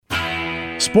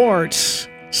Sports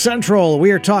Central.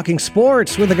 We are talking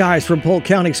sports with the guys from Polk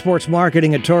County Sports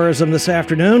Marketing and Tourism this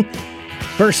afternoon.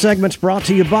 First segment's brought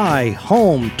to you by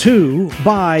Home 2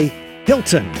 by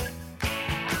Hilton.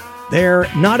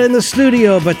 They're not in the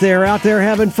studio, but they're out there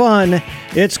having fun.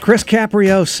 It's Chris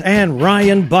Caprios and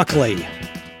Ryan Buckley.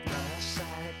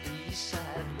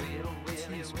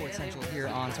 Sports Central here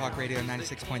on Talk Radio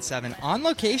 96.7. On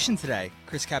location today,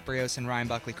 Chris Caprios and Ryan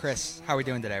Buckley. Chris, how are we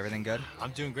doing today? Everything good?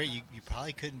 I'm doing great. You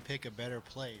probably couldn't pick a better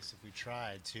place if we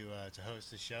tried to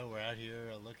host the show. We're out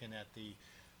here looking at the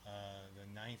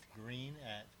ninth green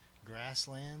at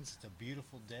Grasslands. It's a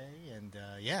beautiful day, and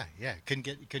couldn't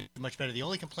get much better. The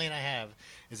only complaint I have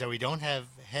is that we don't have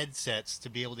headsets to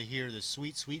be able to hear the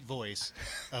sweet, sweet voice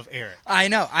of Eric.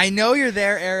 I know you're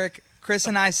there, Eric. Chris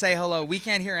and I say hello. We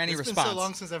can't hear any response. It's been so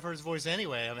long since I've heard his voice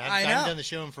anyway. I haven't done the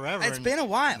show in forever. It's been a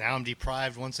while. Now I'm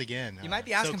deprived once again. You might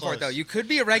be asking for it, though. You could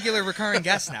be a regular recurring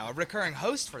guest now, a recurring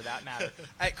host for that matter.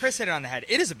 Chris hit it on the head.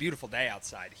 It is a beautiful day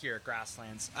outside here at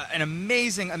Grasslands. An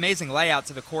amazing, amazing layout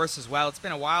to the course as well. It's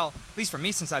been a while, at least for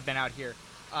me, since I've been out here.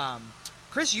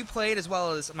 Chris, you played as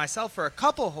well as myself for a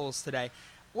couple holes today.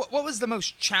 What was the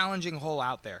most challenging hole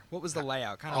out there? What was the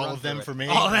layout? All of them for me.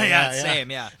 All of them,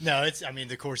 same. No,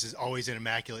 the course is always in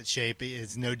immaculate shape.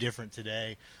 It's no different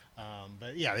today.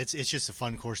 But yeah, it's just a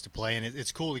fun course to play, and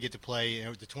it's cool to get to play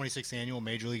the 26th annual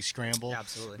Major League Scramble.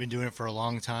 Absolutely. Been doing it for a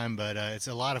long time, but it's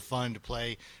a lot of fun to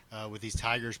play with these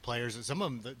Tigers players. Some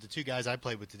of them, the two guys I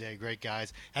played with today, great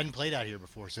guys, hadn't played out here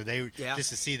before, so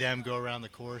just to see them go around the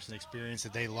course and experience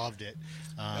it, they loved it.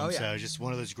 So just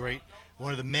one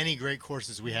of the many great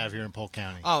courses we have here in Polk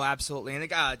County. Oh, absolutely. And the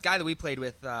guy that we played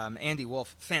with, Andy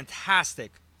Wolf,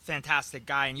 fantastic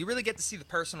guy. And you really get to see the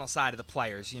personal side of the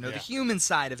players, the human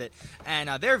side of it. And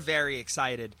they're very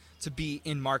excited to be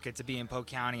in market, to be in Polk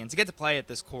County, and to get to play at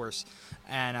this course.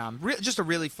 And just a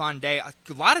really fun day. A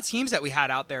lot of teams that we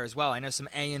had out there as well. I know some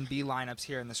A and B lineups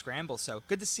here in the Scramble. So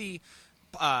good to see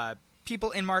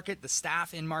people in market, the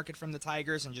staff in market from the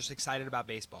Tigers, and just excited about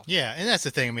baseball. Yeah, and that's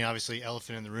the thing. I mean, obviously,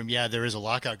 elephant in the room. Yeah, there is a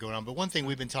lockout going on. But one thing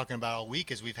we've been talking about all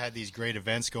week is we've had these great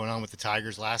events going on with the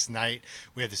Tigers. Last night,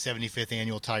 we had the 75th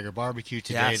Annual Tiger Barbecue.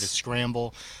 Today, the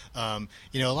Scramble. A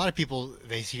lot of people,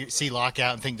 they see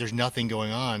lockout and think there's nothing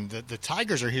going on. The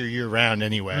Tigers are here year-round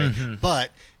anyway. Mm-hmm. But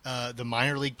the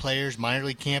minor league players, minor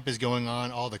league camp is going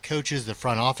on. All the coaches, the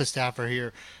front office staff are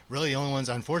here. Really, the only ones,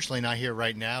 unfortunately, not here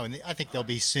right now, and I think they'll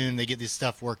be soon. They get this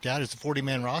stuff worked out. It's a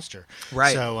 40-man roster.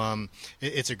 Right. So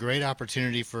it's a great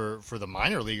opportunity for the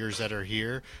minor leaguers that are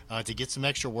here to get some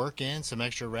extra work in, some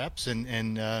extra reps,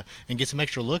 and get some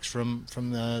extra looks from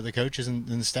the coaches and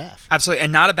the staff. Absolutely,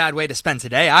 and not a bad way to spend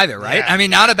today either, right? Yeah. I mean,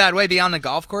 not a bad way. Be on the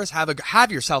golf course,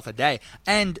 have yourself a day,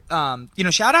 and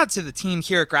shout out to the team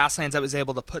here at Grasslands that was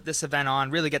able to put this event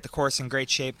on, really get the course in great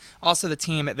shape. Also, the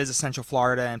team at Visit Central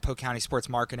Florida and Polk County Sports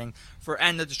Marketing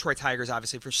and the Detroit Tigers,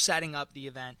 obviously, for setting up the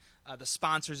event. The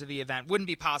sponsors of the event wouldn't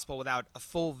be possible without a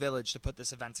full village to put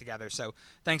this event together. So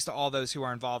thanks to all those who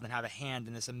are involved and have a hand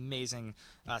in this amazing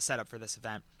setup for this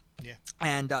event. Yeah.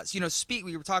 And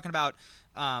we were talking about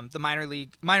the minor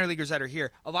leaguers that are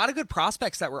here. A lot of good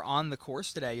prospects that were on the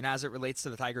course today, as it relates to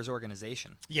the Tigers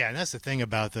organization. Yeah, and that's the thing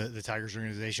about the Tigers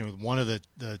organization. With one of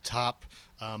the top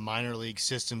minor league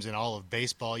systems in all of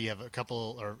baseball, you have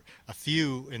a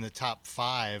few in the top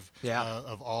 5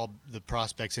 of all the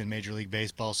prospects in Major League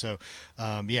Baseball. So,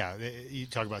 you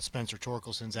talk about Spencer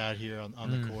Torkelson's out here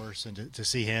on the course, and to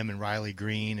see him and Riley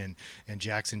Green and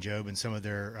Jackson Jobe and some of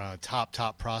their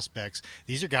top prospects.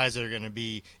 These are guys that are going to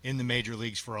be in the major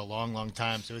leagues for a long, long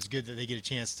time. So it's good that they get a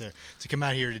chance to come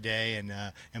out here today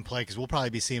and play, because we'll probably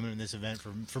be seeing them in this event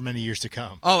for many years to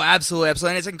come. Oh, absolutely.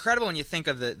 And it's incredible when you think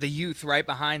of the youth right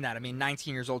behind that. I mean,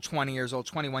 19 years old, 20 years old,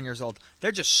 21 years old.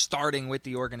 They're just starting with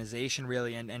the organization,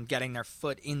 really, and getting their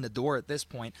foot in the door at this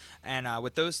point. And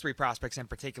with those 3 prospects in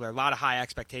particular, a lot of high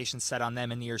expectations set on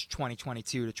them in the years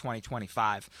 2022 to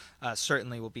 2025.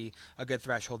 Certainly will be a good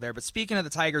threshold there. But speaking of the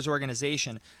Tigers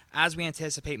organization, as we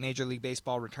anticipate Major League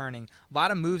Baseball returning, a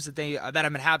lot of moves that have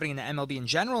been happening in the MLB in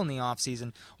general in the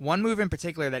offseason. One move in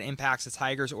particular that impacts the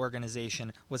Tigers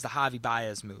organization was the Javi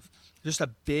Baez move. Just a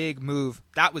big move.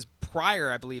 That was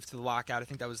prior, I believe, to the lockout. I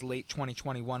think that was late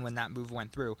 2021 when that move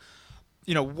went through.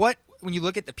 When you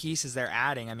look at the pieces they're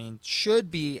adding, I mean,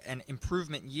 should be an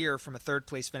improvement year from a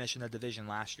third-place finish in the division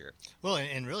last year. Well,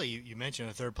 and really, you mentioned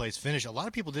a third-place finish. A lot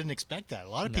of people didn't expect that. A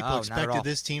lot of people expected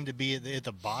this team to be at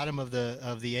the bottom of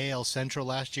the AL Central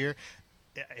last year.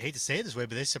 I hate to say it this way,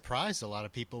 but they surprised a lot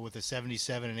of people with a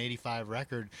 77 and 85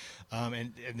 record,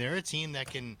 and they're a team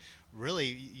that can really,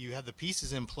 you have the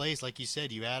pieces in place, like you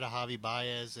said. You add a Javi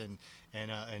Baez,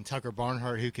 and Tucker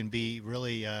Barnhart, who can be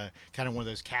really kind of one of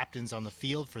those captains on the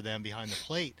field for them behind the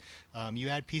plate. You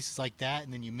add pieces like that,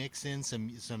 and then you mix in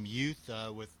some youth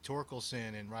with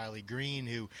Torkelson and Riley Green,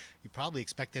 who you probably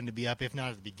expect them to be up, if not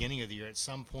at the beginning of the year, at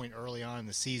some point early on in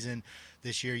the season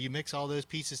this year. You mix all those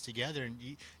pieces together, and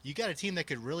you got a team that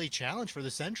could really challenge for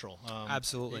the Central.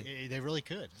 Absolutely. They really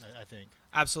could, I think.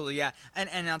 Absolutely, yeah.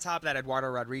 And on top of that, Eduardo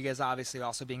Rodriguez obviously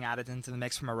also being added into the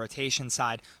mix from a rotation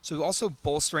side. So also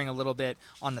bolstering a little bit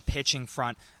on the pitching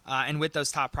front. And with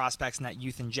those top prospects and that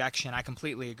youth injection, I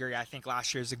completely agree. I think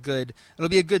last year it'll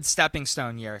be a good stepping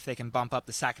stone year if they can bump up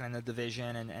the second in the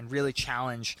division and really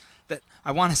challenge that.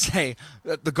 I want to say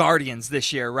the Guardians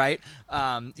this year, right?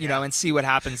 You know, and see what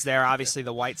happens there. Obviously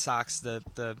the White Sox,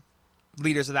 the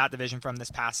leaders of that division from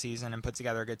this past season, and put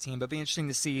together a good team. But it'd be interesting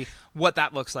to see what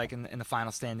that looks like in the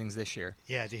final standings this year.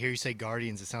 Yeah, to hear you say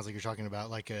Guardians, it sounds like you're talking about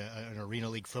like an Arena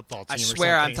League football team. I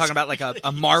swear I'm talking about like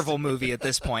a Marvel movie at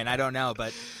this point. I don't know.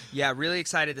 But yeah, really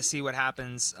excited to see what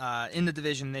happens in the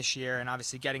division this year, and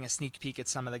obviously getting a sneak peek at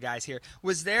some of the guys here.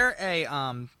 Was there a,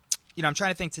 I'm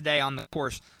trying to think today on the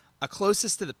course,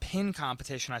 closest to the pin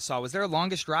competition I saw, was there a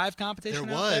longest drive competition?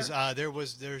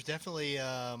 There's definitely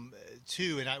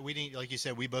two, and we didn't, like you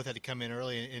said, we both had to come in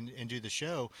early and do the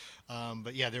show.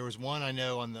 But yeah, there was one I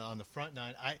know on the front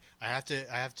nine. I have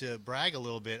to brag a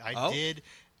little bit. I did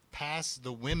pass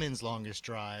the women's longest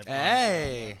drive.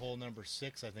 On hole number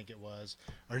 6, I think it was,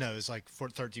 or no, it was like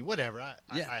 13, whatever.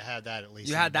 I had that at least.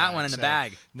 You had that one in the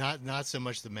bag. Not so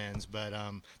much the men's, but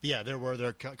yeah, there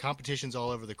were competitions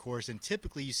all over the course, and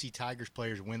typically you see Tigers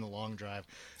players win the long drive.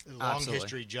 Long Absolutely.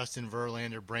 history: Justin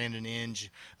Verlander, Brandon Inge,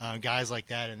 guys like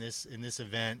that in this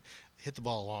event hit the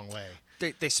ball a long way.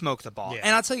 They smoke the ball. Yeah.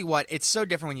 And I'll tell you what, it's so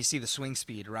different when you see the swing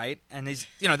speed, right? And these,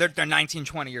 they're 19,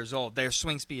 20 years old. Their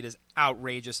swing speed is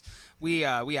outrageous. We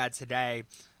had today,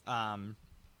 on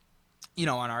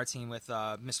our team with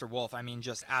Mr. Wolf,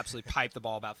 just absolutely piped the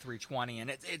ball about 320.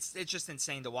 And it's just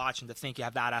insane to watch and to think you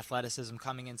have that athleticism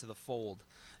coming into the fold,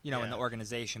 in the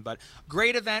organization. But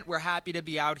great event. We're happy to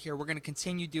be out here. We're going to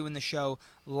continue doing the show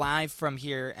live from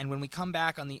here. And when we come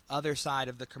back on the other side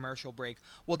of the commercial break,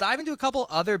 we'll dive into a couple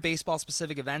other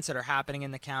baseball-specific events that are happening in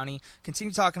the county,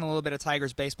 continue talking a little bit of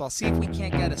Tigers baseball, see if we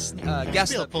can't get a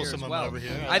guest up here as well. Over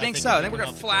here. I think so. I think we're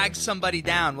going to flag somebody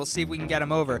down. We'll see if we can get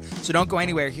them over. So don't go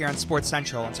anywhere here on Sports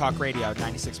Central on Talk Radio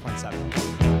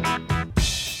 96.7.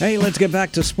 Hey, let's get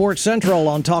back to Sports Central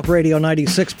on Talk Radio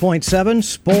 96.7.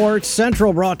 Sports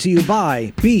Central brought to you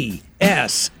by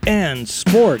BSN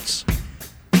Sports.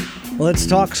 Let's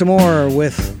talk some more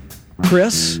with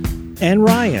Chris and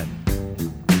Ryan.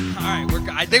 All right,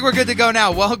 I think we're good to go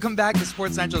now. Welcome back to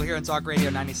Sports Central here on Talk Radio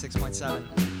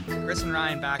 96.7. Chris and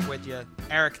Ryan back with you.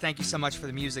 Eric, thank you so much for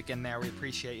the music in there. We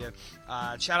appreciate you.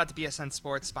 Shout out to BSN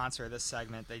Sports, sponsor of this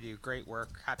segment. They do great work.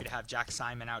 Happy to have Jack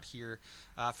Simon out here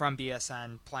from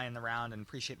BSN playing the round, and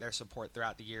appreciate their support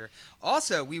throughout the year.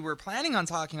 Also, we were planning on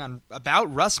talking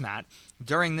about RussMatt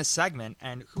during this segment,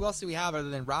 and who else do we have other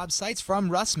than Rob Seitz from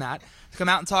RussMatt to come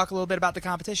out and talk a little bit about the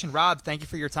competition. Rob, thank you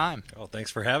for your time. Oh,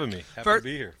 thanks for having me. Happy to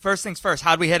be here. First things first,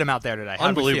 how'd we hit him out there today? How'd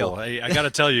Unbelievable. I got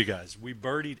to tell you guys, we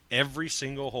birdied every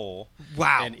single hole.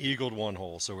 Wow. And eagled one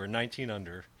hole, so we're 19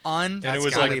 under. And it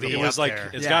was like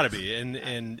it's Yeah. got to be,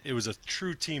 and it was a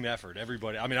true team effort.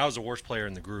 Everybody, I was the worst player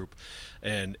in the group,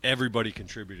 and everybody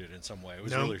contributed in some way. It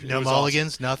was no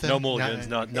mulligans, awesome. nothing. No mulligans,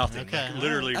 nothing. Okay. Like,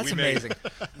 literally, That's we amazing.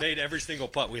 made every single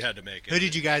putt we had to make. Who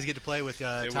did you guys get to play with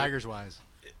Tigers wise?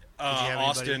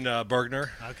 Austin Bergner,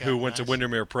 who went to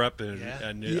Windermere Prep,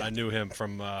 and Yeah. I knew him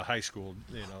from high school,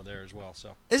 there as well.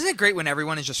 So isn't it great when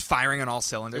everyone is just firing on all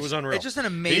cylinders? it was unreal. It's just an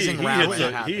amazing round.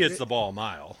 He hits the ball a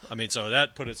mile. So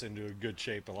that put us into a good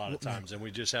shape a lot of times, and we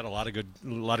just had a lot of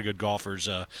good golfers.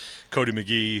 Cody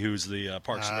McGee, who's the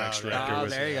Parks and Rec director, Oh,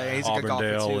 with there you go. He's a good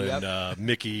golfer Auburndale, too. Yep. and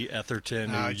Mickey Etherton,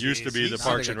 who used to be the He's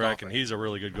Parks a and good Rec, golfer. and he's a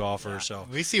really good golfer. So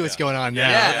We see what's going on now.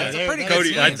 Yeah, it's a pretty good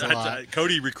Cody, team.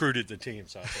 Cody recruited the team,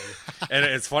 so I'll tell you. And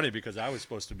it's funny because I was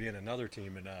supposed to be in another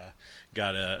team, and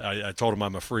I told him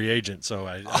I'm a free agent, so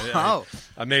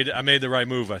I made the right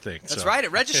move, I think. That's right.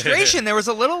 At registration, there was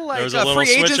a little There was a little free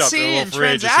switch up, agency a little and free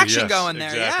agency, transaction yes, going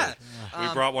there. exactly. Yeah.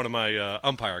 We brought one of my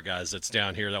umpire guys that's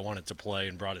down here that wanted to play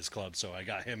and brought his club, so I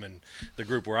got him in the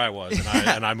group where I was,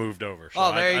 and I moved over.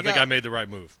 So there you I think go. I made the right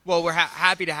move. Well, we're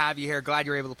happy to have you here. Glad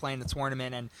you're able to play in the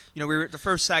tournament. And we were the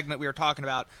first segment we were talking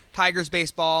about Tigers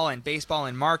baseball in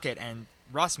market, and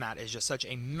RussMatt is just such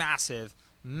a massive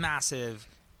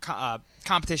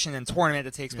competition and tournament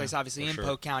that takes place obviously in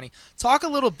Polk County. Talk a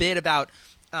little bit about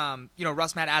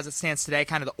RussMatt as it stands today,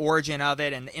 kind of the origin of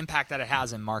it and the impact that it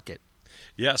has in market.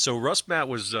 Yeah, so RustMat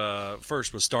was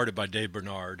was started by Dave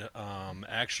Bernard.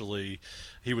 Actually,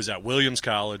 he was at Williams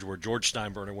College where George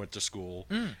Steinbrenner went to school,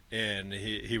 and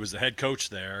he was the head coach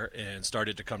there and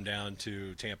started to come down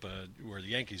to Tampa where the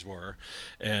Yankees were,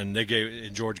 and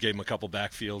George gave him a couple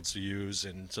backfields to use,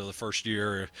 and so the first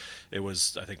year it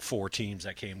was I think 4 teams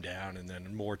that came down, and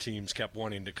then more teams kept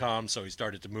wanting to come, so he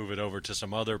started to move it over to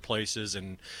some other places,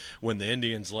 and when the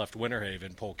Indians left Winter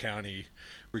Haven, Polk County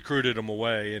recruited him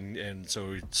away, and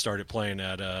so we started playing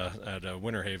at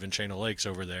Winter Haven, Chain of Lakes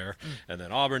over there, and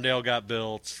then Auburndale got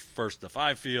built, first the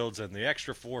 5 fields and the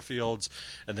extra 4 fields,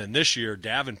 and then this year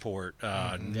Davenport,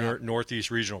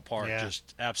 Northeast Regional Park,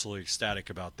 just absolutely ecstatic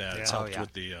about that. It's helped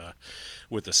with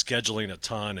the scheduling a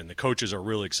ton, and the coaches are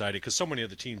really excited because so many of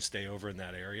the teams stay over in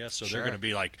that area, so they're going to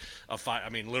be like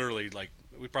literally like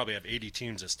we probably have 80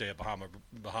 teams that stay at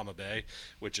Bahama Bay,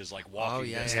 which is like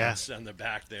walking distance in the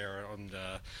back there on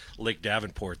Lake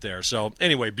Davenport there. So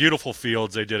anyway, beautiful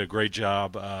fields. They did a great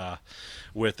job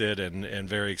with it, and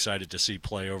very excited to see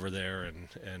play over there.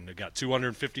 And they got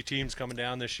 250 teams coming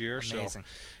down this year. Amazing.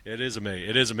 So it is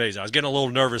amazing. I was getting a little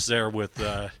nervous there with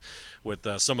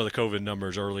some of the COVID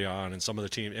numbers early on, and some of the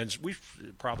teams, and we've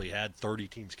probably had 30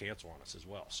 teams cancel on us as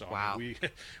well. So wow. I mean,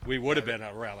 we would have been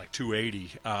around like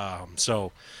 280.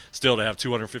 So still to have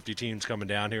 250 teams coming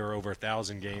down here, over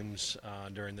 1,000 games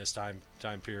during this time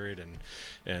period,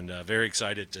 and very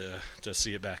excited to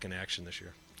see it back in action this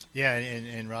year. Yeah,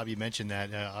 and Rob, you mentioned that.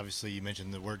 Obviously, you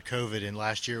mentioned the word COVID, and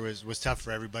last year was tough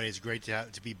for everybody. It's great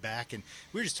to be back, and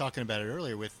we were just talking about it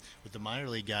earlier with the minor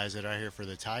league guys that are here for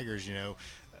the Tigers. You know,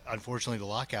 unfortunately the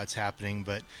lockout's happening,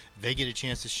 but they get a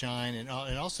chance to shine, and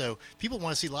also people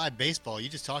want to see live baseball. You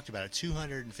just talked about it,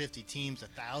 250 teams,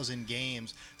 1,000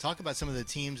 games. Talk about some of the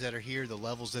teams that are here, the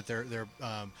levels that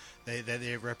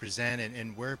they represent,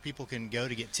 and where people can go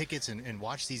to get tickets and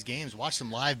watch these games, watch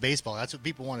some live baseball. That's what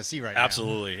people want to see right now.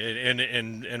 Absolutely,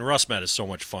 and RustMat is so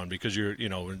much fun because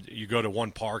you go to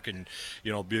one park and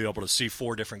be able to see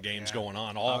 4 different games going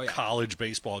on, all college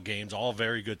baseball games, all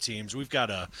very good teams. We've got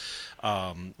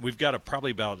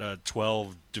probably about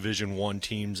 12 Division I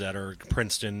teams that are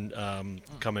Princeton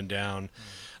coming down.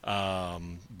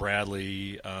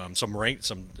 Bradley, I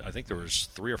think there was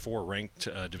 3 or 4 ranked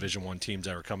Division I teams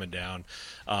that are coming down.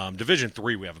 Division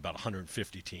III, we have about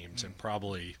 150 teams, and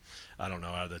probably, I don't know,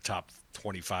 out of the top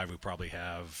 25, we probably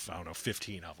have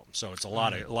 15 of them. So it's a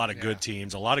lot of good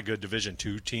teams, a lot of good Division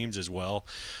II teams as well.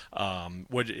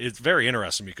 It's very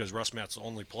interesting because RustMat's the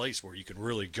only place where you can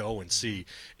really go and see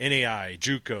NAI,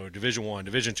 JUCO, Division I,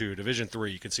 Division II, Division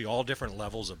III. You can see all different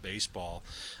levels of baseball,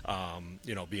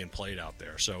 being played out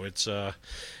there. So it's go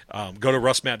to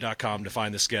rustmat.com to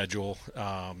find the schedule.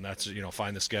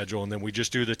 Find the schedule, and then we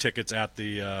just do the tickets at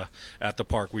the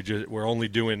park. We're only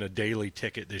doing a daily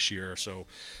ticket this year, so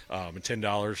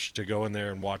 $10 to go in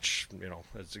there and watch.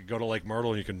 Go to Lake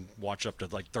Myrtle and you can watch up to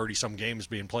like 30 some games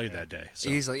being played that day. So.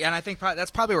 Easily, and I think that's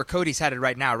probably where Cody's headed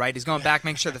right now. Right, he's going back,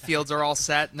 making sure the fields are all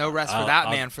set. No rest for that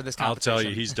man for this competition. I'll tell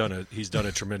you, he's done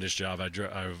a tremendous job.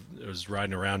 I was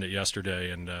riding around it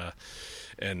yesterday, and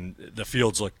the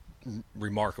fields look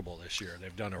remarkable this year.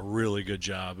 They've done a really good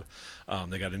job.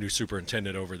 They got a new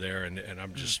superintendent over there, and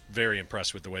I'm just very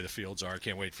impressed with the way the fields are. I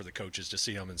can't wait for the coaches to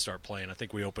see them and start playing. I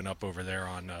think we open up over there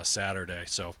on Saturday,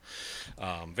 so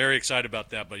very excited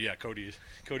about that. But yeah,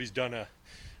 Cody's done a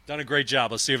great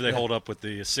job. Let's see if they hold up with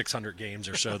the 600 games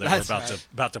or so that we're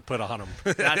about to put on them.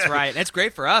 That's right. And it's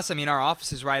great for us. I mean, our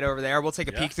office is right over there. We'll take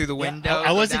a peek through the window.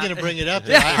 I wasn't going to bring it up.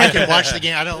 I can watch the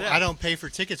game. I don't pay for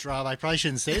tickets, Rob. I probably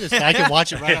shouldn't say this, but I can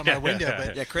watch it right out my window.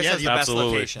 But Chris has the best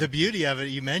location. The beauty of it,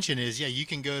 you mentioned, is you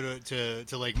can go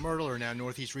to Lake Myrtle or now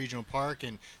Northeast Regional Park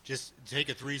and just take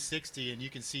a 360 and you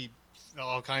can see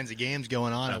all kinds of games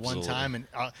going on at one time, and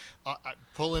I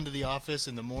pull into the office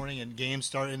in the morning, and games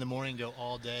start in the morning, go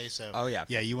all day. So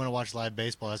you want to watch live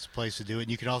baseball, that's the place to do it.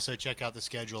 And you can also check out the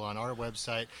schedule on our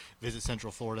website, visit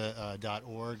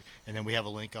centralflorida.org, and then we have a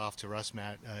link off to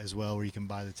RustMat as well where you can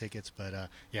buy the tickets. But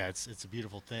it's a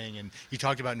beautiful thing. And you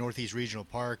talked about Northeast Regional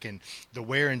Park and the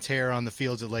wear and tear on the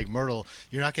fields at Lake Myrtle.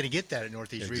 You're not going to get that at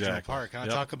Northeast Regional Park. Huh?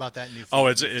 Yep. Talk about that new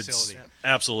facility. It's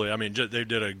absolutely. I mean, they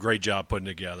did a great job putting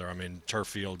it together. I mean, turf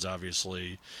field's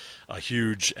obviously a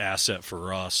huge asset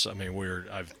for us. I mean,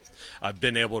 I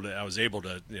was able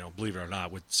to, believe it or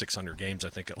not, with 600 games, I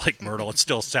think at Lake Myrtle, it's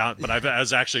still sound, but I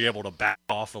was actually able to back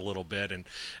off a little bit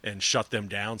and shut them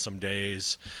down some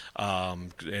days,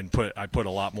 and I put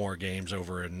a lot more games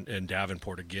over in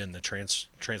Davenport. Again, the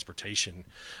transportation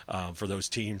for those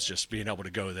teams, just being able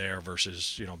to go there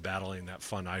versus battling that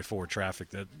fun I-4 traffic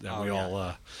that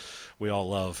we all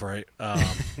love, right?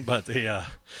 But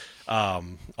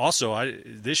Also,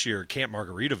 this year, Camp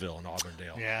Margaritaville in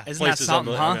Auburndale. Yeah. Isn't that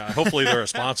something, huh? I mean, hopefully they're a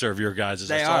sponsor of your guys'.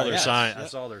 They are, their yes. sign. Yep. I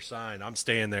saw their sign. I'm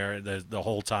staying there the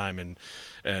whole time,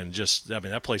 and just, I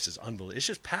mean, that place is unbelievable. It's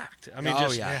just packed. I mean,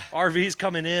 RVs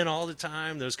coming in all the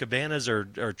time. Those cabanas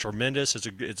are tremendous.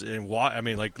 I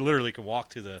mean, like literally can walk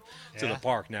to the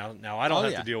park now. Now I don't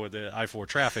have to deal with the I-4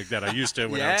 traffic that I used to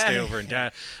when I would stay over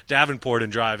in Davenport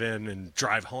and drive in and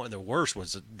drive home. The worst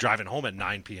was driving home at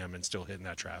 9 p.m. and still hitting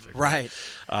that traffic. Right.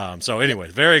 So anyway,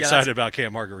 very excited about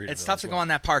Camp Margaritaville. It's tough to go on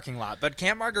that parking lot, but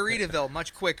Camp Margaritaville,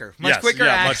 much quicker.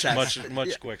 Access.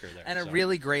 Much quicker there. And a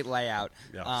really great layout.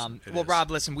 Well,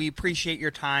 Rob, listen, we appreciate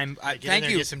your time. Thank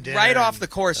you. Get some dinner right off the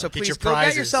course, so please go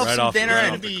get yourself some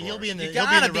dinner. He'll be in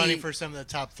the running for some of the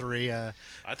top 3. I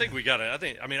think we got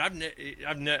it. I mean,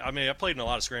 I played in a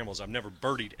lot of scrambles. I've never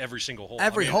birdied every single hole.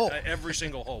 Every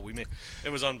single hole.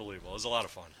 It was unbelievable. It was a lot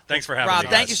of fun. Thanks for having me, Rob,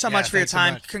 guys. thank you so much for your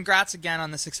time. So Congrats again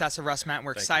on the success of Russ Matt.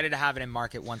 We're excited to have it in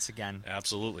market once again.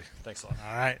 Absolutely. Thanks a lot.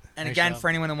 All right. And again, for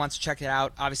anyone that wants to check it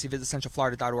out, obviously visit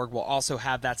centralflorida.org. We'll also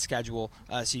have that schedule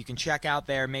so you can check out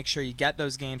there. Make sure you get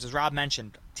those games. As Rob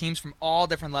mentioned, teams from all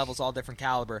different levels, all different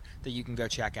caliber that you can go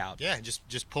check out. Yeah,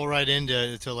 just pull right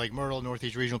into Lake Myrtle,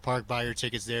 Northeast Regional Park, buy your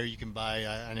tickets there. You can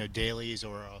buy, dailies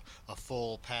or a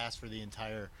full pass for the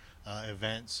entire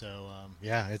event. So,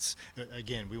 it's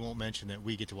again, we won't mention that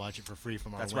we get to watch it for free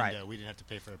from our window. Right. We didn't have to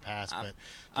pay for a pass, but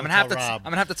I'm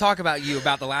gonna have to talk about you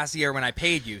about the last year when I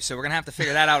paid you. So we're gonna have to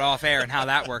figure that out off air and how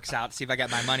that works out. See if I get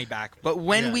my money back. But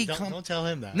when don't tell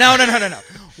him that. No.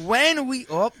 When we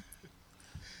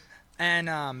and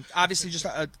obviously just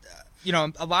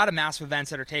a lot of massive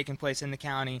events that are taking place in the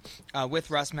county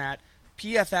with Russ Matt,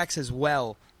 PFX as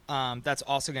well. That's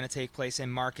also going to take place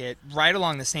in market right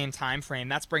along the same time frame.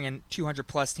 That's bringing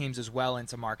 200-plus teams as well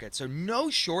into market. So no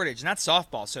shortage, and that's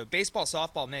softball. So baseball,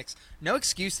 softball mix, no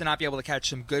excuse to not be able to catch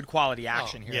some good quality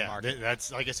action here in market.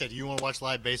 That's, like I said, you want to watch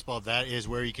live baseball, that is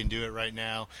where you can do it right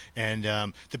now. And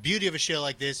the beauty of a show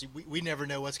like this, we never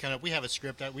know what's kind of – we have a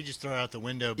script. We just throw it out the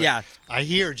window. But I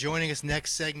hear joining us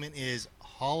next segment is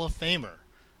Hall of Famer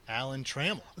Alan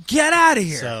Trammell. Get out of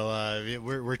here. So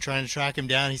we're trying to track him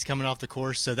down. He's coming off the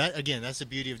course. So that's the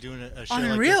beauty of doing a show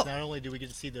like this. Not only do we get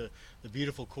to see the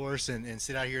beautiful course and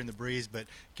sit out here in the breeze, but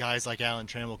guys like Alan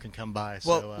Trammell can come by.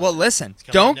 Well, listen.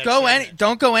 Don't go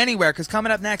anywhere, because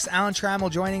coming up next, Alan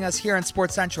Trammell joining us here on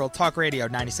Sports Central Talk Radio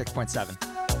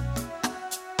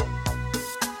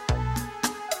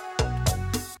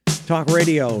 96.7. Talk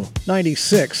Radio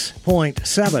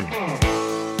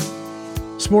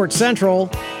 96.7. Sports Central,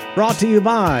 brought to you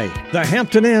by the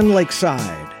Hampton Inn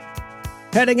Lakeside.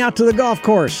 Heading out to the golf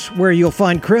course, where you'll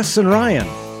find Chris and Ryan.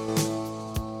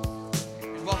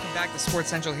 And welcome back to Sports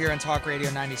Central here on Talk Radio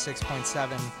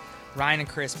 96.7. Ryan and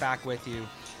Chris back with you.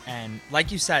 And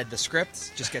like you said, the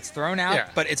script just gets thrown out,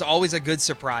 but it's always a good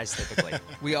surprise typically.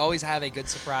 We always have a good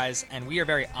surprise, and we are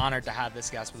very honored to have this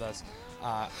guest with us.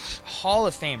 Hall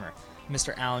of Famer,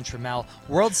 Mr. Alan Trammell,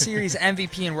 World Series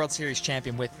MVP and World Series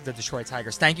champion with the Detroit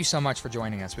Tigers. Thank you so much for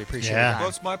joining us. We appreciate it. Well,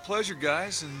 it's my pleasure,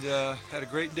 guys, and had a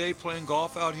great day playing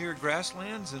golf out here at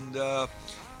Grasslands, and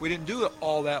we didn't do it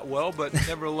all that well, but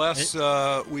nevertheless,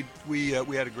 we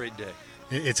had a great day.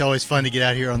 It's always fun to get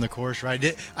out here on the course, right?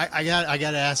 I got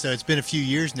to ask, though, it's been a few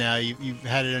years now. You've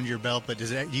had it under your belt, but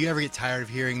do you ever get tired of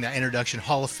hearing that introduction,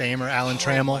 Hall of Famer Alan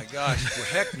Trammell? Oh, my gosh. Well,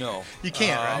 heck no. You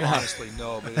can't, right? Honestly,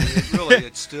 no. But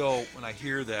it's still, when I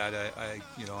hear that, I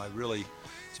really,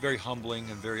 it's very humbling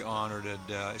and very honored,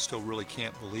 and I still really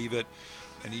can't believe it.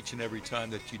 And each and every time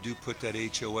that you do put that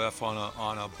HOF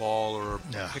on a ball or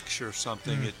a picture or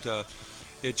something, it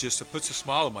puts a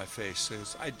smile on my face.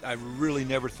 I really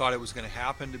never thought it was going to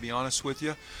happen, to be honest with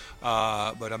you.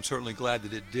 But I'm certainly glad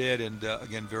that it did, and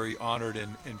again, very honored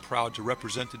and proud to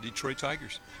represent the Detroit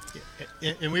Tigers.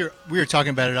 And we were talking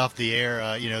about it off the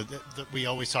air. We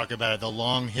always talk about it, the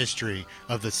long history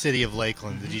of the city of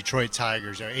Lakeland, the Detroit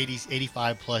Tigers, our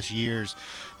 85 plus years.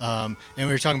 And we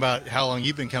were talking about how long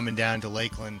you've been coming down to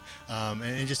Lakeland,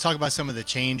 and just talk about some of the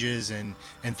changes and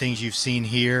things you've seen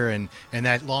here and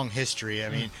that long history. I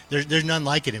mean, there's none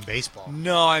like it in baseball.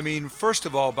 No, I mean, first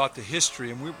of all, about the history,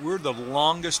 and we're the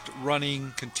longest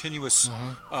running continuous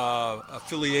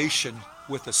affiliation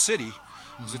with the city.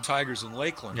 The Tigers in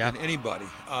Lakeland than anybody,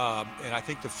 and I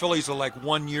think the Phillies are like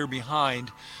 1 year behind,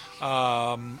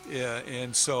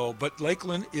 and so. But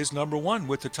Lakeland is number one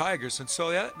with the Tigers, and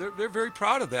so they're very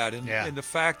proud of that, and the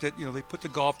fact that they put the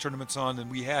golf tournaments on,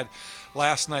 and we had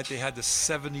last night they had the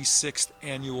 76th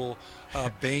annual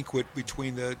banquet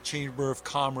between the Chamber of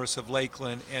Commerce of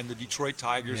Lakeland and the Detroit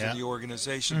Tigers of the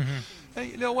organization. Mm-hmm. And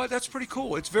you know what? That's pretty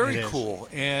cool. It's very cool.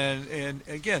 And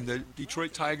again, the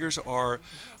Detroit Tigers are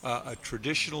a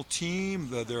traditional team.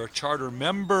 They're a charter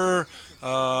member.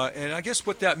 And I guess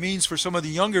what that means for some of the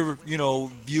younger,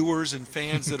 viewers and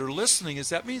fans that are listening is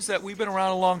that means that we've been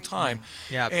around a long time.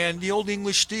 Yep. And the Old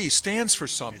English D stands for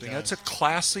something. That's a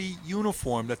classy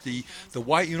uniform. That the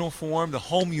white uniform, the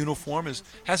home uniform,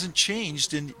 hasn't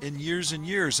changed in years and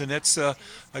years. And that's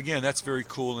again, that's very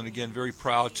cool. And again, very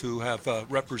proud to have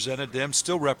represented them,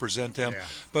 still represent them. Yeah.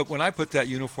 But when I put that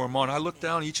uniform on, I look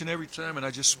down each and every time and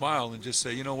I just smile and just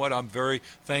say, you know what, I'm very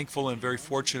thankful and very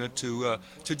fortunate to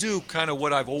do kind of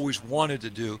what I've always wanted to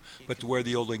do, but to wear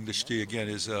the Old English D again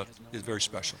is very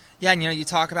special. Yeah, and you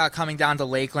talk about coming down to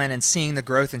Lakeland and seeing the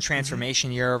growth and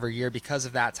transformation year over year because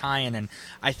of that tie-in, and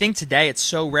I think today it's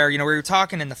so rare. We were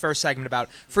talking in the first segment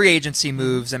about free agency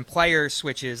moves and player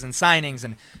switches and signings,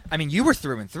 and I mean, you were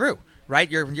through and through, right?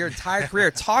 Your entire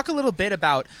career. Talk a little bit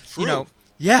about,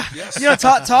 Yes.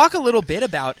 Talk a little bit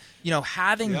about,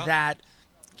 having that,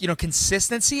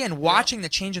 consistency and watching the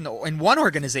change in one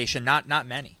organization, not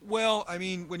many. Well, I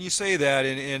mean, when you say that,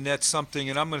 and that's something,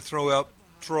 and I'm going to throw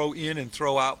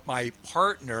out my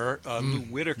partner, Lou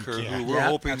Whitaker, who we're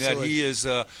hoping absolutely. that he is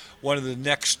one of the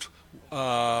next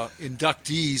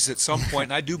inductees at some point.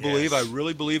 And I do believe, I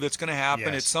really believe it's going to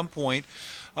happen at some point.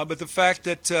 But the fact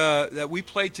that we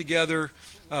played together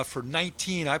for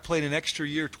 19, I played an extra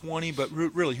year, 20, but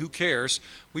really, who cares?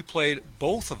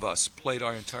 Both of us played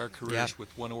our entire careers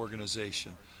with one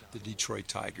organization, the Detroit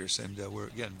Tigers, and we're,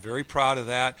 again, very proud of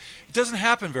that. It doesn't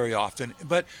happen very often,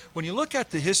 but when you look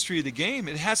at the history of the game,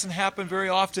 it hasn't happened very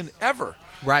often ever.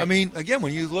 Right. I mean, again,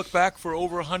 when you look back for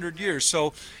over 100 years,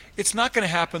 so it's not going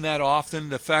to happen that often.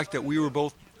 The fact that we were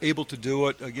both able to do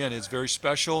it, again, is very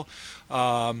special.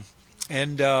 Again,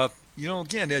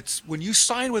 it's when you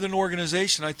sign with an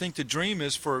organization, I think the dream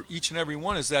is for each and every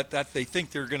one is that they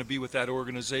think they're going to be with that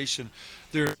organization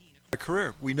their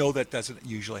career. We know that doesn't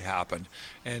usually happen.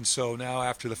 And so now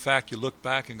after the fact, you look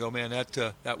back and go, man,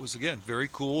 that was, again, very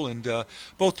cool. And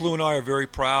both Lou and I are very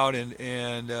proud.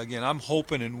 And again, I'm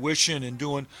hoping and wishing and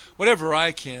doing whatever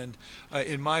I can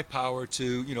in my power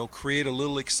to, create a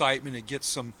little excitement and get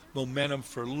some momentum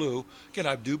for Lou. Again,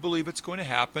 I do believe it's going to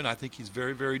happen. I think he's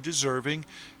very, very deserving.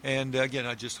 And again,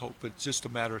 I just hope it's just a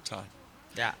matter of time.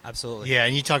 Yeah, absolutely. Yeah,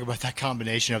 and you talk about that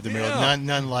combination of the middle.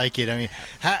 None like it. I mean,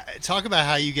 talk about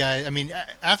how you guys, I mean,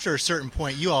 after a certain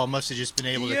point, you all must have just been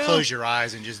able to close your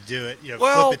eyes and just do it,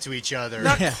 flip it to each other.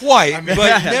 Not quite,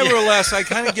 but nevertheless, I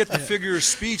kind of get the figure of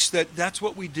speech that's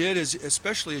what we did,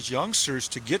 especially as youngsters,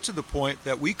 to get to the point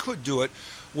that we could do it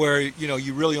where,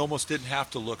 you really almost didn't have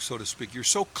to look, so to speak. You're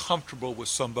so comfortable with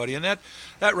somebody, and that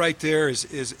right there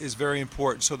is very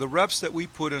important. So the reps that we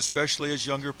put in, especially as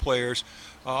younger players,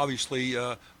 obviously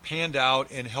panned out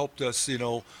and helped us,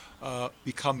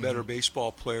 become better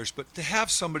baseball players. But to have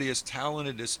somebody as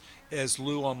talented as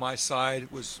Lou on my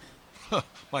side was,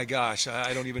 my gosh,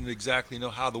 I don't even exactly know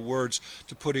how the words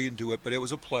to put into it, but it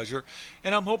was a pleasure.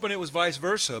 And I'm hoping it was vice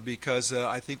versa because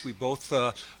I think we both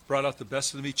brought out the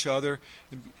best of each other.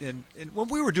 And when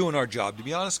we were doing our job, to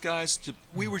be honest, guys,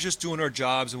 we were just doing our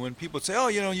jobs. And when people would say, oh,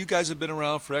 you guys have been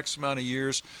around for X amount of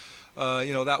years,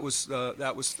 that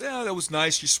was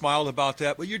nice. You smiled about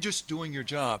that, but you're just doing your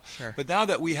job. Sure. But now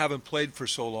that we haven't played for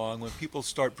so long, when people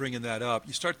start bringing that up,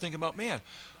 you start thinking about, man,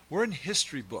 we're in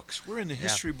history books. We're in the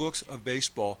history books of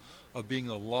baseball of being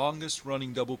the longest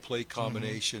running double play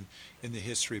combination in the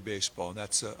history of baseball. And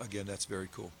that's, again, that's very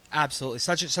cool. Absolutely.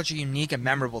 Such a unique and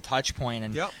memorable touch point.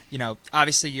 And,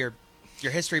 obviously your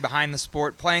history behind the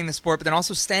sport, playing the sport, but then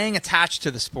also staying attached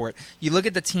to the sport. You look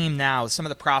at the team now, some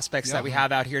of the prospects that we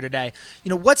have out here today.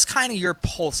 What's kind of your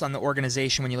pulse on the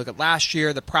organization when you look at last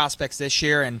year, the prospects this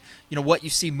year, and, what you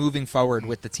see moving forward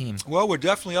with the team? Well, we're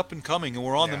definitely up and coming, and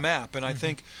we're on the map. And I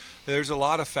think there's a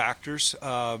lot of factors.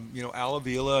 Al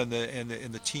Avila and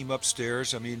the team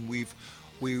upstairs. I mean, we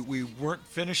weren't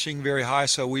finishing very high,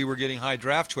 so we were getting high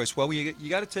draft choice. Well, you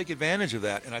got to take advantage of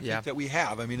that, and I think that we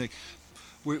have. I mean,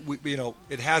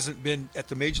 it hasn't been at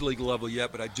the major league level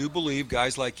yet, but I do believe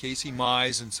guys like Casey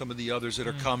Mize and some of the others that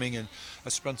are coming, and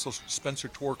Spencer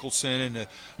Torkelson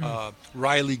and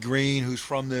Riley Green, who's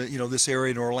from this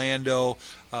area in Orlando.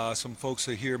 Some folks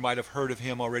here might have heard of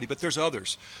him already, but there's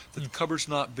others. The cupboard's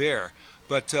not bare.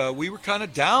 But we were kind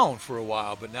of down for a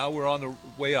while, but now we're on the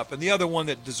way up. And the other one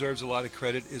that deserves a lot of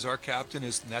credit is our captain,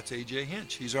 and that's A.J.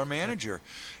 Hinch. He's our manager,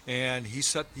 and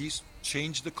he's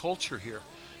changed the culture here.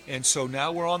 And so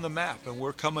now we're on the map, and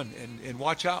we're coming. And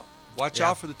watch out. Watch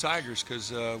out for the Tigers,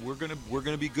 because we're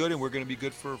gonna be good, and we're gonna be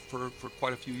good for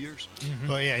quite a few years. Mm-hmm.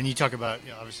 Well, yeah, and you talk about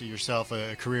obviously yourself,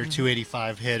 a career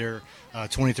 285 hitter,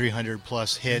 2,300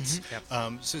 plus hits.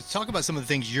 Mm-hmm. So talk about some of the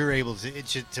things you're able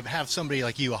to have somebody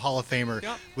like you, a Hall of Famer,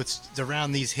 with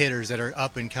around these hitters that are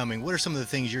up and coming. What are some of the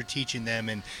things you're teaching them,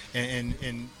 and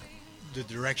the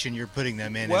direction you're putting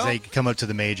them in as they come up to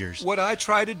the majors? What I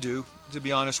try to do, to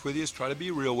be honest with you, is try to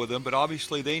be real with them. But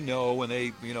obviously they know when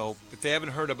they, if they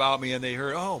haven't heard about me and they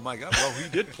heard, oh my God, well, he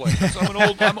did play. So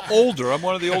I'm older. I'm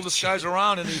one of the oldest guys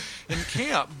around in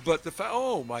camp. But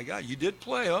oh my God, you did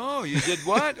play. Oh, you did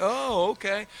what? Oh,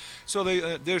 okay. So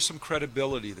there's some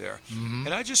credibility there. Mm-hmm.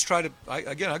 And I just try to,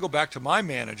 I go back to my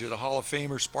manager, the Hall of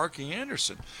Famer Sparky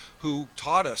Anderson, who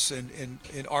taught us and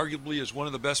arguably is one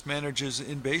of the best managers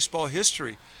in baseball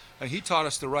history. And he taught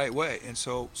us the right way. And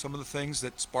so some of the things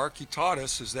that Sparky taught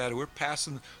us is that we're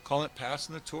passing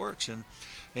the torch.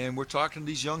 And we're talking to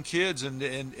these young kids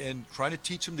and trying to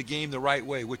teach them the game the right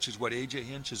way, which is what A.J.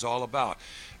 Hinch is all about.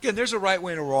 Again, there's a right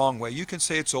way and a wrong way. You can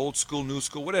say it's old school, new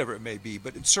school, whatever it may be.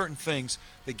 But in certain things,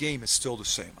 the game is still the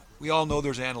same. We all know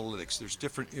there's analytics.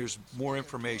 There's more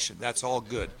information. That's all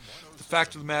good. The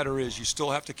fact of the matter is you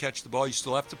still have to catch the ball. You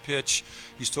still have to pitch.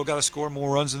 You still got to score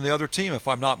more runs than the other team, if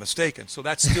I'm not mistaken. So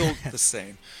that's still the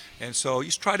same. And so you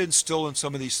try to instill in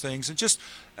some of these things. And just,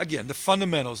 again, the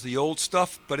fundamentals, the old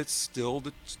stuff, but it's still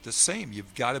the same.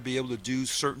 You've got to be able to do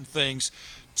certain things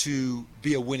to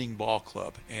be a winning ball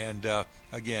club. And,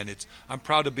 again, I'm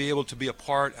proud to be able to be a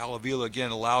part. Al Avila, again,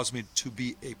 allows me to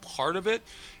be a part of it,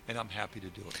 and I'm happy to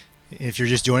do it. If you're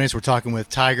just joining us, we're talking with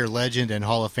Tiger legend and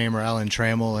Hall of Famer Alan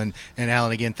Trammell. And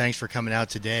Alan, again, thanks for coming out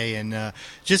today. And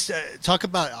just talk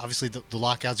about, obviously, the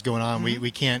lockouts going on. Mm-hmm.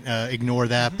 We can't ignore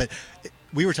that. Mm-hmm. But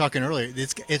we were talking earlier,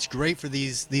 it's great for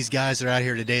these guys that are out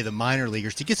here today, the minor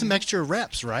leaguers, to get some extra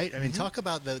reps, right? I mean, talk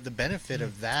about the benefit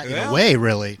of that in a way,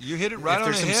 really. You hit it right on the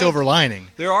head. There's some silver lining.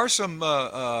 There are some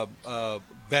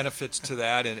benefits to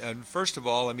that. And first of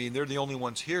all, I mean, they're the only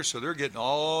ones here, so they're getting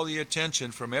all the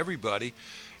attention from everybody.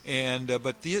 And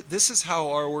but this is how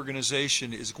our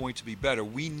organization is going to be better.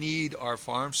 We need our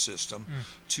farm system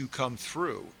to come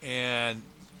through. And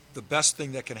the best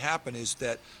thing that can happen is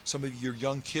that some of your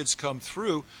young kids come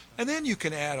through, and then you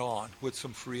can add on with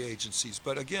some free agencies.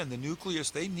 But again, the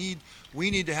nucleus,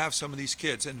 we need to have some of these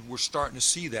kids, and we're starting to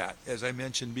see that, as I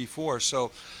mentioned before.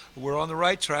 So we're on the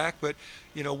right track, but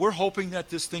we're hoping that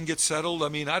this thing gets settled. I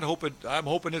mean, I'm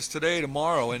hoping it's today,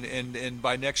 tomorrow, and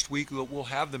by next week we'll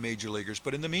have the major leaguers.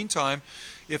 But in the meantime,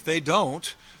 if they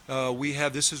don't,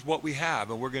 this is what we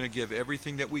have, and we're going to give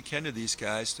everything that we can to these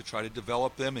guys to try to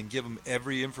develop them and give them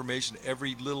every information,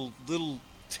 every little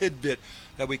tidbit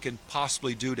that we can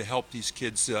possibly do to help these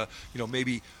kids,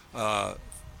 maybe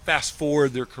fast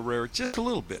forward their career just a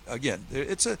little bit. Again,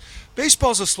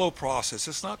 baseball's a slow process.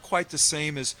 It's not quite the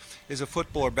same as a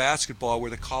football or basketball, where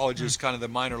the college is kind of the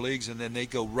minor leagues and then they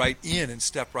go right in and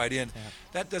step right in. Yeah.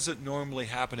 That doesn't normally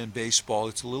happen in baseball.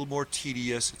 It's a little more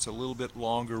tedious. It's a little bit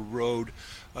longer road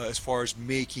as far as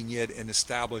making it and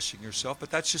establishing yourself, but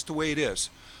that's just the way it is.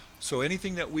 So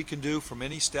anything that we can do from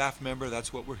any staff member,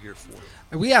 that's what we're here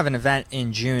for. We have an event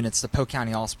in June. It's the Polk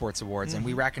County All Sports Awards, and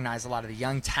we recognize a lot of the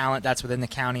young talent that's within the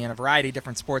county in a variety of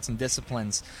different sports and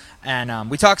disciplines.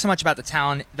 And we talk so much about the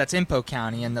talent that's in Polk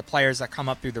County and the players that come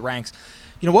up through the ranks.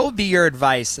 What would be your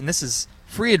advice, and this is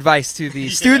free advice to the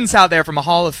students out there from a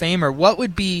Hall of Famer, what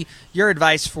would be your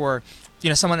advice for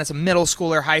someone that's a middle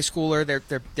schooler, high schooler,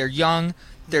 they're young,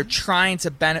 they're trying to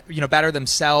better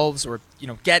themselves or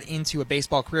get into a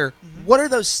baseball career? What are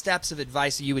those steps of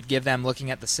advice that you would give them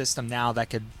looking at the system now that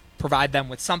could provide them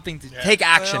with something to take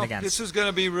action against? This is going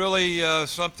to be really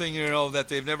something that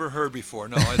they've never heard before.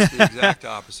 No, it's the exact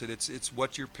opposite. It's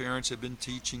what your parents have been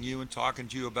teaching you and talking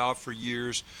to you about for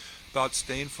years, about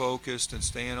staying focused and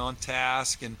staying on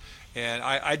task. And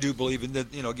I do believe in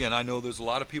that. Again, I know there's a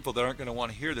lot of people that aren't going to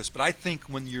want to hear this, but I think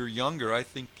when you're younger, I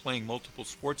think playing multiple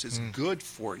sports is good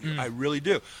for you. I really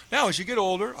do. Now, as you get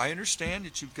older, I understand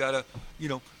that you've got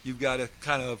to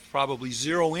kind of probably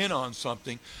zero in on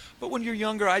something. But when you're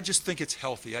younger, I just think it's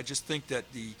healthy. I just think that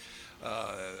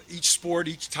each sport,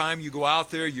 each time you go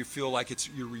out there, you feel like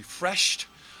you're refreshed.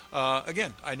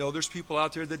 Again, I know there's people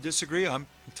out there that disagree. I'm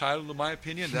entitled to my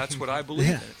opinion. That's what I believe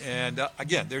in. And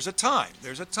again, there's a time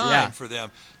for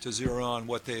them to zero on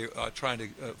what they are trying to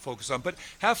focus on. But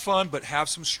have fun, but have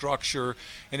some structure.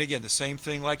 And again, the same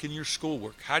thing like in your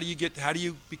schoolwork. How do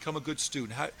you become a good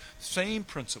student? Same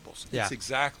principles. Yeah. It's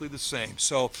exactly the same.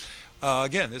 So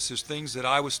again, this is things that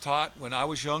I was taught when I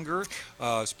was younger.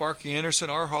 Sparky Anderson,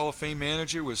 our Hall of Fame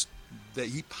manager, was that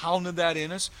he pounded that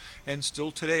in us, and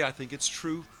still today I think it's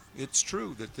true. It's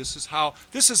true that this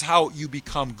is how you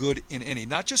become good in any,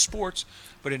 not just sports,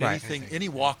 but in anything, any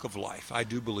walk of life. I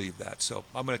do believe that. So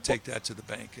I'm going to take that to the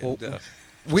bank. And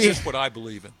it's just what I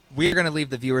believe in. We're going to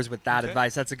leave the viewers with that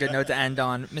advice. That's a good note to end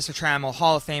on. Mr. Trammell,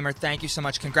 Hall of Famer, thank you so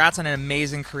much. Congrats on an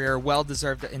amazing career.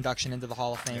 Well-deserved induction into the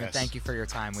Hall of Fame. Yes. And thank you for your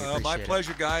time. We appreciate my it.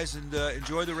 pleasure, guys, and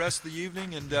enjoy the rest of the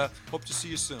evening, and hope to see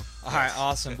you soon. All right,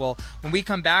 awesome. Well, when we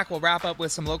come back, we'll wrap up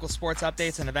with some local sports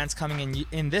updates and events coming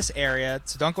in this area.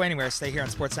 So don't go anywhere. Stay here on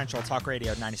Sports Central Talk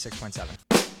Radio 96.7.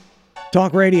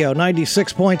 Talk Radio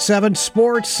 96.7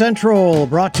 Sports Central,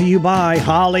 brought to you by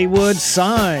Hollywood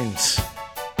Signs.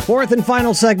 Fourth and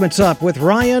final segments up with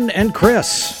Ryan and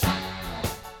Chris.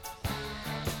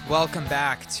 Welcome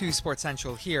back to Sports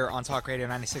Central here on Talk Radio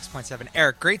 96.7.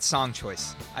 Eric, great song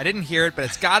choice. I didn't hear it, but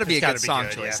it's got to be a good song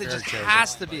choice. Yeah, it just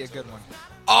has to be a good one.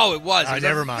 Oh, it was. It was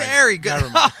never mind. Very good. Never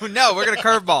mind. Oh, no, we're going to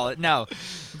curveball it. No.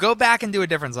 Go back and do a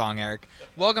different song, Eric.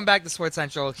 Welcome back to Sports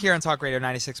Central here on Talk Radio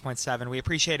 96.7. We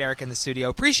appreciate Eric in the studio.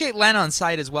 Appreciate Len on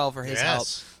site as well for his help.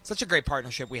 Such a great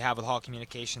partnership we have with Hall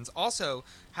Communications. Also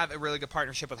have a really good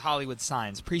partnership with Hollywood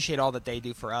Signs. Appreciate all that they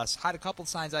do for us. Had a couple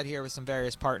signs out here with some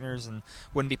various partners, and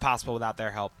wouldn't be possible without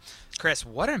their help. Chris,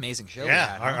 what an amazing show we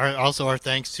had. Also our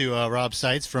thanks to Rob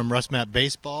Seitz from Russ Map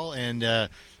Baseball and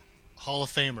Hall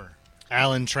of Famer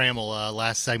Alan Trammell,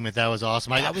 last segment. That was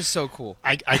awesome. That was so cool.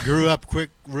 I grew up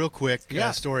real quick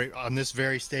Yeah. story on this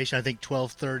very station. I think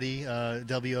 1230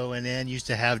 WONN used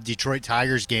to have Detroit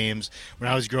Tigers games.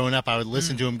 When I was growing up, I would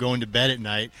listen to them going to bed at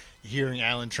night, hearing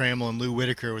Alan Trammell and Lou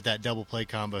Whitaker with that double play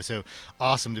combo. So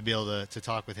awesome to be able to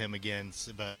talk with him again.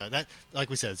 But that, like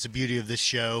we said, it's the beauty of this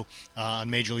show. On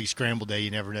Major League Scramble Day,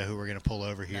 you never know who we're going to pull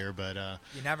over here. But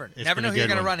you never know who you're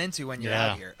going to run into when you're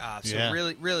out here. So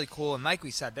really, really cool. And like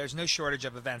we said, there's no shortage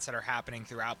of events that are happening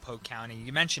throughout Polk County.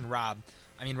 You mentioned Rob.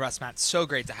 I mean, Russ Matt, so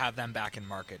great to have them back in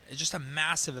market. It's just a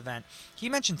massive event. He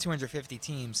mentioned 250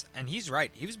 teams, and he's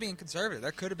right. He was being conservative.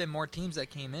 There could have been more teams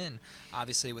that came in.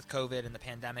 Obviously, with COVID and the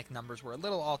pandemic, numbers were a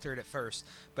little altered at first,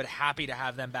 but happy to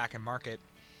have them back in market.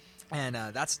 And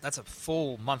that's a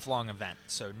full month-long event,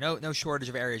 so no shortage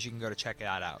of areas you can go to check it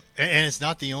out. And it's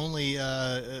not the only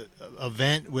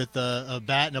event with a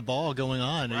bat and a ball going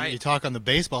on. Right. You talk on the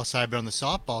baseball side, but on the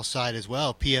softball side as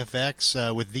well,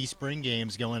 PFX with the spring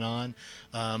games going on.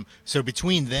 So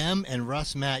between them and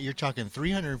Russ Matt, you're talking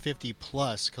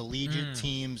 350-plus collegiate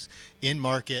teams in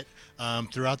market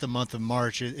throughout the month of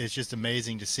March. It's just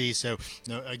amazing to see. So,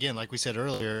 again, like we said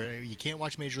earlier, you can't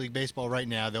watch Major League Baseball right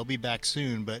now. They'll be back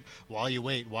soon, but while you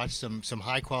wait, watch some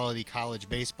high-quality college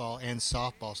baseball and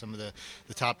softball, some of the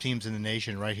top teams in the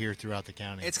nation right here throughout the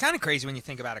county. It's kind of crazy when you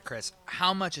think about it, Chris,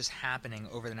 how much is happening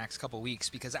over the next couple weeks,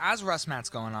 because as Russ Matt's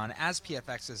going on, as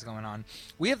PFX is going on,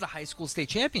 we have the high school state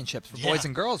championships for boys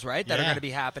and girls, right, that are going to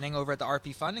be happening over at the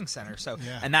RP Funding Center. So,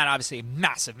 and that obviously a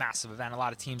massive, massive event. A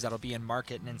lot of teams that'll be in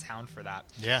market and in town for that.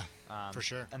 Yeah. For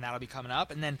sure. And that'll be coming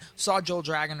up. And then saw Joel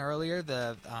Dragon earlier,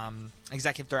 the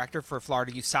executive director for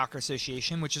Florida Youth Soccer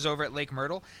Association, which is over at Lake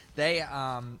Myrtle. They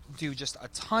do just a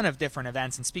ton of different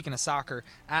events. And speaking of soccer,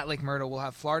 at Lake Myrtle, we'll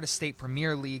have Florida State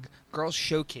Premier League Girls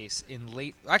Showcase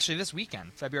actually this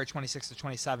weekend, February 26th to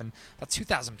 27. About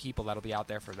 2,000 people that'll be out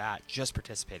there for that, just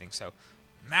participating. So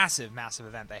massive, massive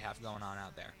event they have going on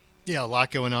out there. Yeah, a lot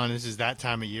going on. This is that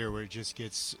time of year where it just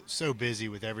gets so busy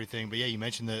with everything. But, yeah, you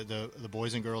mentioned the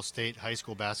Boys and Girls State High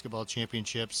School Basketball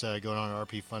Championships going on at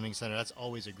RP Funding Center. That's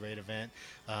always a great event.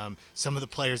 Some of the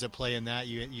players that play in that,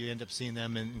 you end up seeing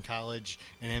them in college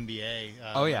and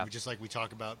NBA. Just like we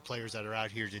talk about players that are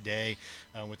out here today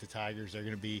with the Tigers. They're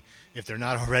going to be, if they're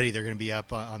not already, they're going to be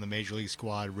up on the Major League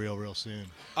squad real soon.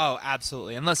 Oh,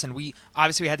 absolutely. And listen, we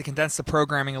had to condense the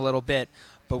programming a little bit,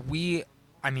 but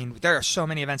there are so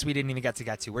many events we didn't even get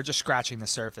to. We're just scratching the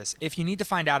surface. If you need to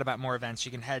find out about more events,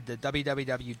 you can head to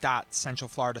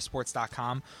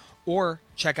www.centralfloridasports.com or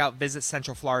check out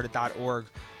visitcentralflorida.org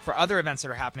for other events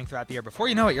that are happening throughout the year. Before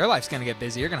you know it, your life's going to get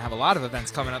busy. You're going to have a lot of events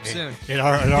coming up soon. It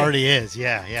already is,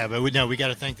 yeah. But we got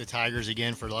to thank the Tigers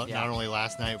again for not only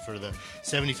last night for the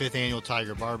 75th annual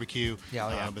Tiger Barbecue,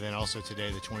 but then also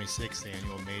today the 26th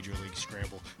annual Major League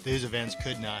Scramble. These events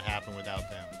could not happen without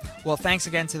them. Well, thanks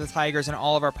again to the Tigers and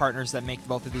all of our partners that make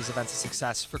both of these events a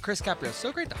success. For Chris Caprio,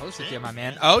 so great to host with you, my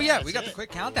man. Oh, yeah, we got the quick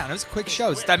countdown. It was a quick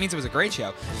show. That means it was a great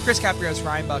show. Chris Caprios,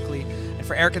 Ryan Buckley, and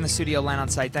for Eric in the studio, Len on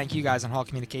site, thank you guys on Hall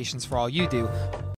Communications for all you do.